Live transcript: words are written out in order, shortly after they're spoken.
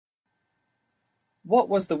What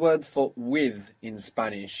was the word for with in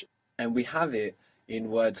Spanish? And we have it in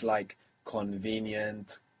words like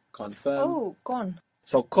convenient, confirm. Oh, con.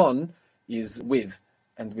 So con is with,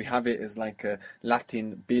 and we have it as like a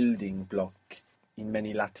Latin building block in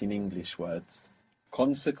many Latin English words.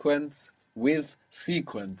 Consequence with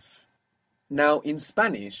sequence. Now in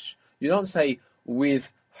Spanish, you don't say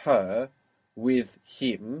with her, with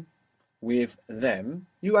him, with them.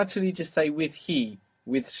 You actually just say with he,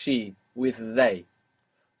 with she, with they.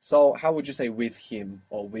 So how would you say with him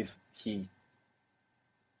or with he?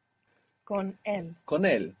 Con él. Con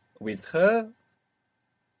él. With her.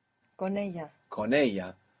 Con ella. Con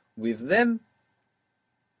ella. With them.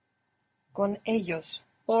 Con ellos.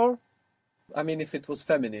 Or, I mean, if it was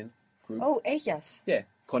feminine group. Oh, ellas. Yeah,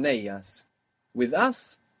 con ellas. With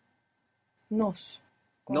us. Nos.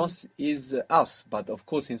 Con. Nos is us, but of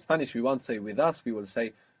course in Spanish we won't say with us, we will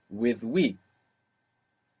say with we.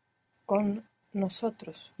 Con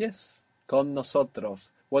nosotros. Yes, con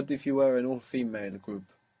nosotros. What if you were an all-female group?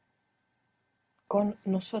 Con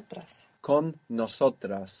nosotras. Con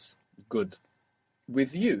nosotras. Good.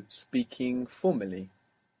 With you, speaking formally.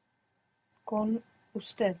 Con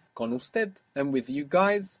usted. Con usted. And with you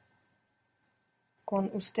guys? Con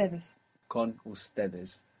ustedes. Con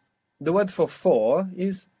ustedes. The word for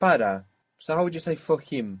is para. So how would you say for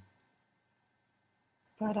him?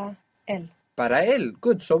 Para él. Para él.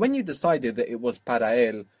 Good. So when you decided that it was para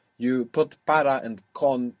él, you put para and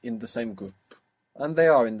con in the same group. And they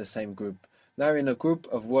are in the same group. They're in a group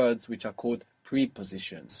of words which are called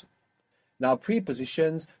prepositions. Now,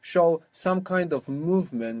 prepositions show some kind of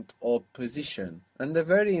movement or position, and they're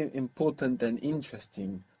very important and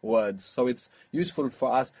interesting words, so it's useful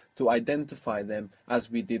for us to identify them as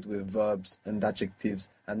we did with verbs and adjectives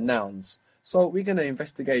and nouns. So we're going to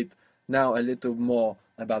investigate now a little more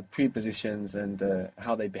about prepositions and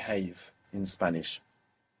how they behave in Spanish.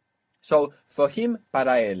 So, for him,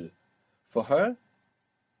 para él. For her,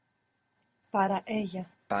 Para ella.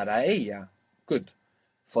 para ella. Good.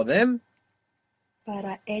 For them,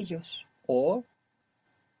 Para ellos. or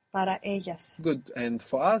Para ellas. good. And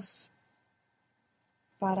for us,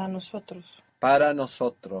 Para nosotros. para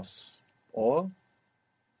nosotros, or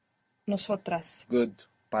Nosotras. good.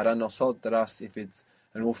 Para nosotras if it's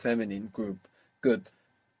an all feminine group. Good.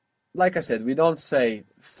 Like I said, we don't say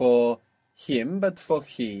for him, but for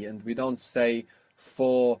he, and we don't say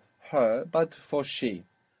for her, but for she.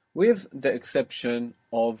 With the exception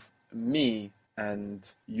of me and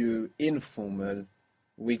you informal,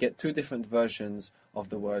 we get two different versions of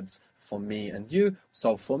the words for me and you.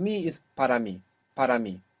 So for me is para mí, para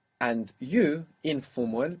mí. And you,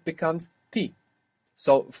 informal, becomes ti.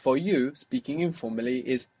 So for you, speaking informally,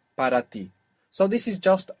 is para ti. So this is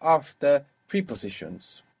just after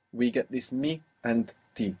prepositions. We get this me and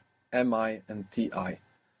ti, mi and ti.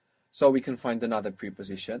 So we can find another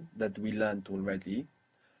preposition that we learned already.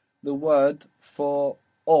 The word for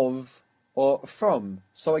of or from.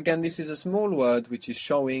 So again, this is a small word which is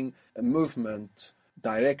showing a movement,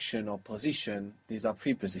 direction or position. These are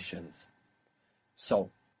prepositions.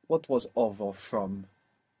 So, what was of or from?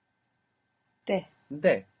 De.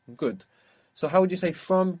 Good. So how would you say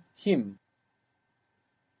from him?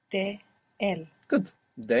 De él. Good.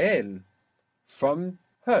 De él. From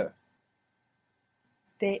her.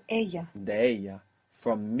 De ella. De ella.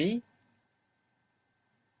 From me?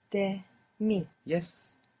 De mí.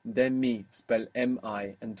 Yes. De mí. Spell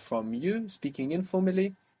M-I. And from you, speaking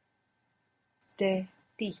informally? De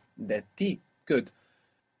ti. De ti. Good.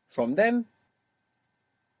 From them?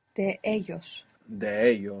 De ellos. De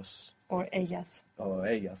ellos. Or ellas. Oh,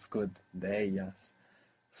 ellas. Good. De ellas.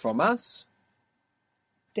 From us?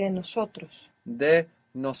 De nosotros. De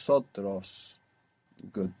nosotros.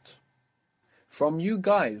 Good. From you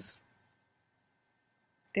guys?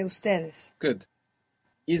 De ustedes. Good.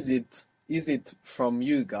 Is it from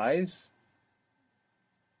you guys?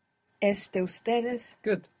 Es de ustedes.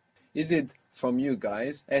 Good. Is it from you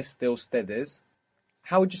guys? Es de ustedes.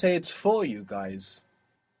 How would you say it's for you guys?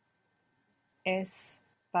 Es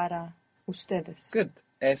para ustedes. Good.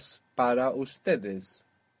 Es para ustedes.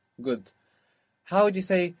 Good. How would you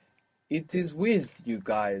say it is with you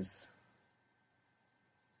guys?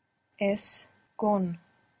 Es con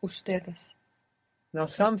ustedes. Now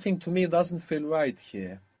something to me doesn't feel right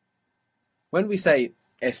here. When we say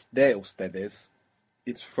es de ustedes,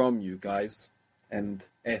 it's from you guys, and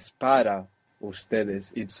es para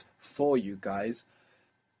ustedes, it's for you guys.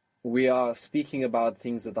 We are speaking about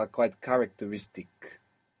things that are quite characteristic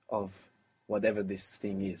of whatever this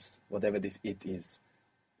thing is, whatever this it is.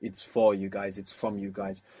 It's for you guys, it's from you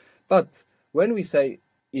guys. But when we say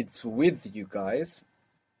it's with you guys,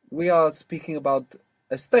 we are speaking about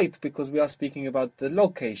a state because we are speaking about the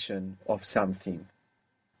location of something.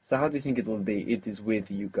 So how do you think it will be? It is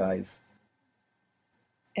with you guys.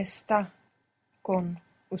 Está con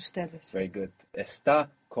ustedes. Very good. Está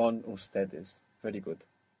con ustedes. Very good.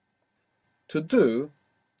 To do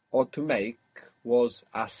or to make was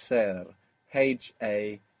hacer.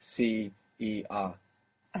 Hacer.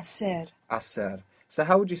 Hacer. Hacer. So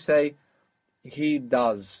how would you say he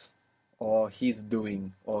does, or he's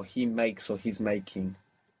doing, or he makes, or he's making?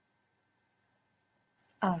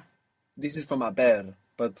 A. This is from haber,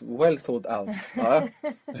 but well thought out. Huh?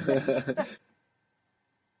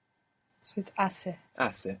 So it's hace.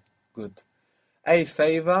 Hace. Good. A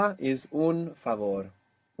favor is un favor.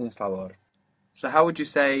 Un favor. So how would you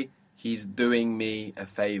say he's doing me a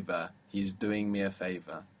favor? He's doing me a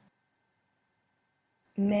favor.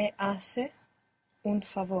 Me hace un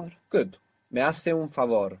favor. Good. Me hace un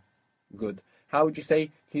favor. Good. How would you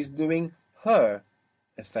say he's doing her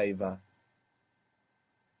a favor?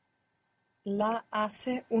 La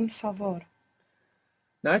hace un favor.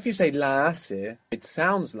 Now, if you say la hace, it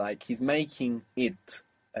sounds like he's making it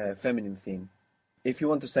a feminine thing. If you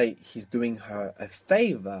want to say he's doing her a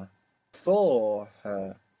favor, for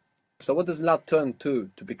her. So what does la turn to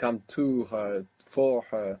become to her, for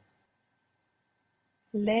her?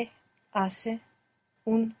 Le hace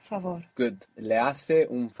un favor. Good. Le hace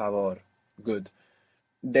un favor. Good.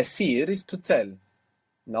 Decir is to tell.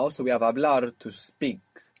 No, so we have hablar, to speak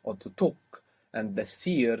or to talk, and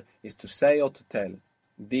decir is to say or to tell.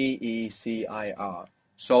 D-E-C-I-R.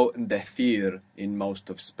 So decir in most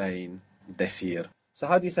of Spain. Decir. So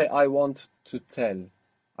how do you say I want to tell?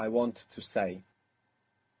 I want to say.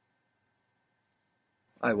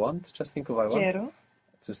 I want. Just think of I want. Quiero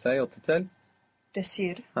To say or to tell.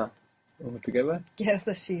 decir. All together. Quiero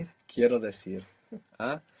decir. Quiero decir.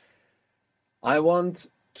 I want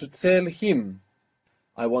to tell him.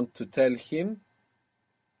 I want to tell him.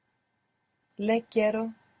 Le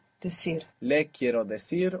quiero decir. Le quiero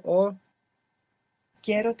decir or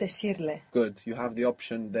Quiero decirle. good. You have the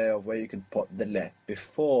option there of where you can put the le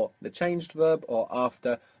before the changed verb or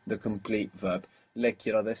after the complete verb. Le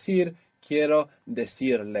quiero decir, quiero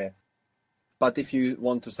decirle. But if you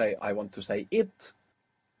want to say I want to say it,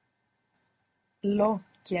 Lo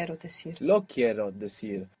quiero decir. lo quiero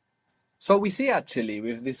decir. So we see actually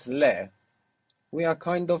with this le, we are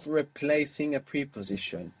kind of replacing a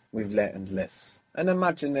preposition with le and less. An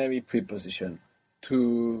imaginary preposition.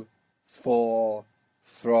 To, for,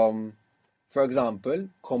 from. For example,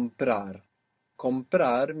 comprar.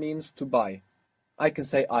 Comprar means to buy. I can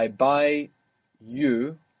say I buy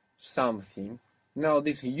you something. Now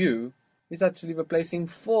this you is actually replacing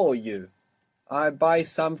for you. I buy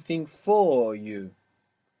something for you.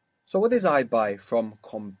 So what is I buy from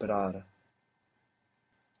comprar?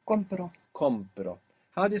 Compro. Compro.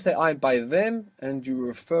 How do you say I buy them and you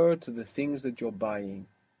refer to the things that you're buying?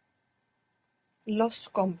 Los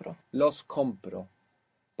compro. Los compro.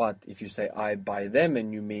 But if you say I buy them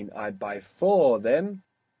and you mean I buy for them,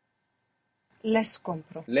 Les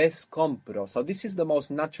compro. les compro. So this is the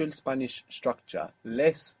most natural Spanish structure.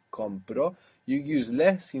 Les compro. You use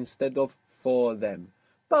les instead of for them.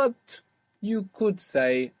 But you could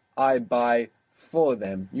say I buy for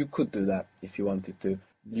them. You could do that if you wanted to,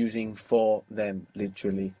 using for them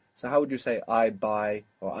literally. So how would you say I buy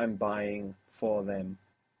or I'm buying for them?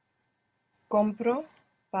 Compro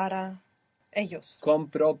para ellos.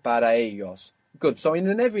 Compro para ellos. Good. So in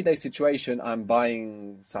an everyday situation, I'm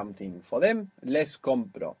buying something for them. Les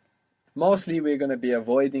compro. Mostly we're going to be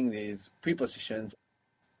avoiding these prepositions.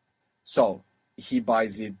 So he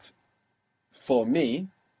buys it for me.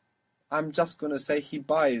 I'm just going to say he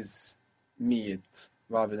buys me it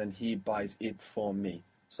rather than he buys it for me.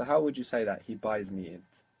 So how would you say that? He buys me it.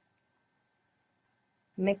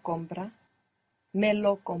 Me compra. Me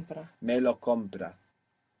lo compra. Me lo compra.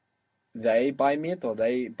 They buy me it or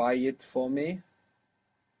they buy it for me?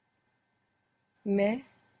 Me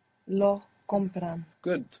lo compran.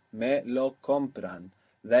 Good. Me lo compran.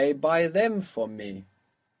 They buy them for me.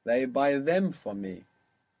 They buy them for me.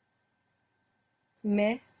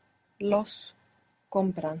 Me los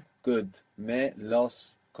compran. Good. Me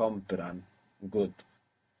los compran. Good.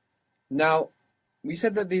 Now, we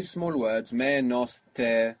said that these small words, me, nos,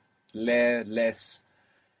 te, le, les,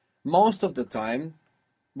 most of the time,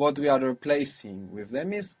 what we are replacing with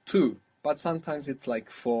them is to, but sometimes it's like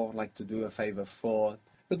for, like to do a favor for.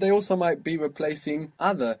 But they also might be replacing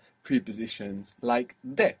other prepositions, like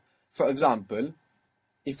de. For example,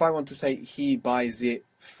 if I want to say he buys it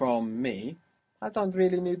from me, I don't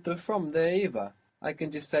really need the from there either. I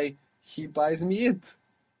can just say he buys me it.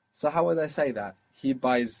 So how would I say that? He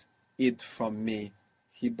buys it from me.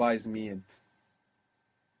 He buys me it.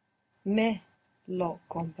 Me lo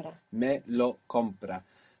compra. Me lo compra.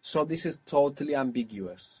 So this is totally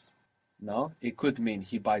ambiguous. No? It could mean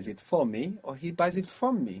he buys it for me or he buys it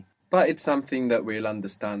from me. But it's something that we'll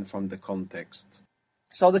understand from the context.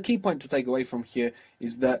 So the key point to take away from here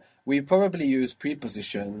is that we probably use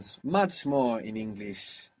prepositions much more in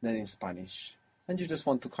English than in Spanish. And you just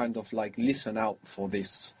want to kind of like listen out for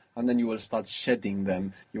this. And then you will start shedding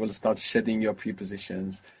them. You will start shedding your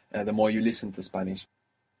prepositions the more you listen to Spanish.